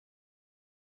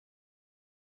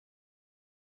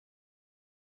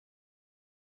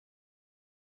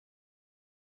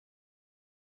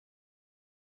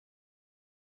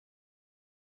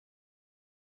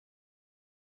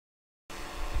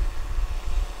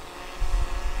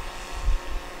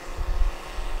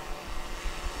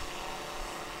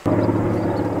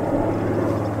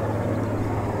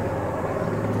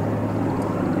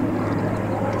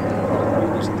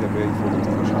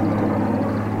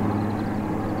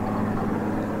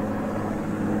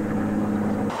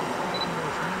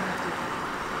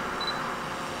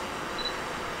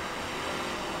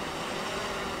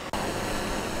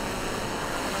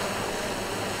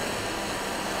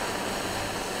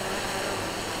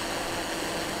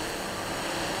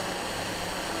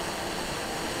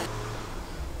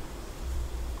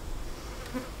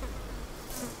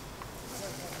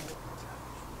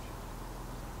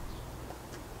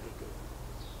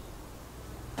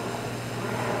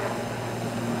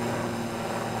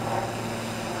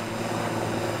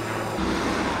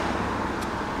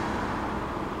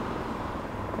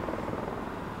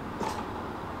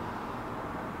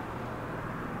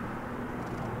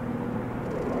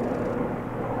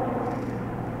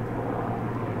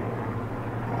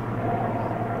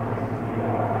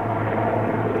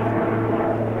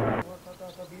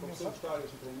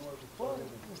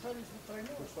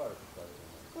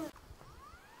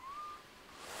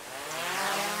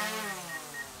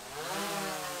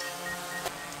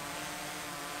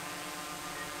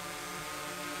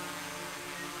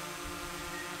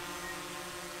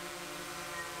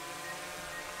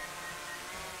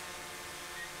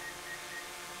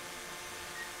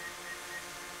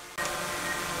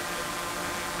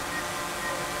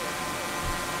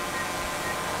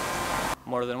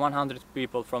more than 100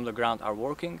 people from the ground are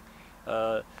working.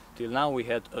 Till now we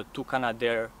had 2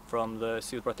 Canadair from the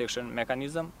civil protection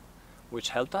mechanism, which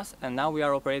helped us, and now we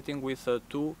are operating with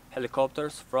 2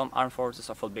 helicopters from Armed Forces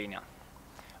of Albania.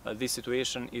 This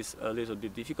situation is a little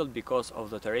bit difficult because of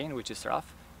the terrain, which is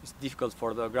rough. It's difficult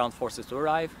for the ground forces to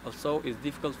arrive. Also, it's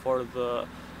difficult for the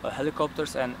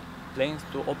helicopters and planes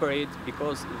to operate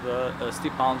because the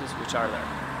steep mountains which are there.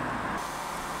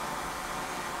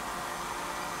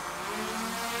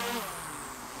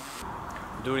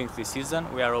 During this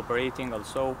season, we are operating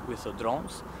also with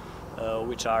drones,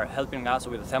 which are helping us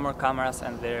with the thermal cameras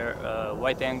and their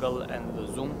wide angle and the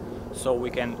zoom, so we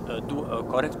can do a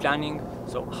correct planning,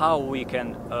 so how we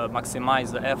can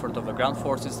maximize the effort of the ground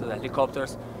forces, the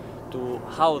helicopters, to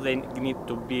how they need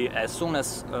to be as soon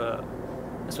as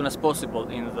possible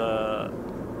in the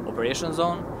operation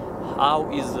zone. How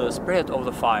is the spread of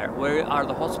the fire? Where are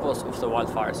the hotspots of the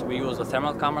wildfires? We use the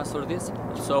thermal cameras for this,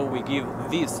 so we give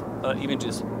these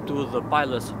images to the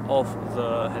pilots of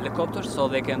the helicopters so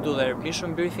they can do their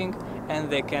mission briefing and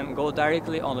they can go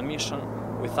directly on the mission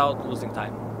without losing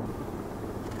time.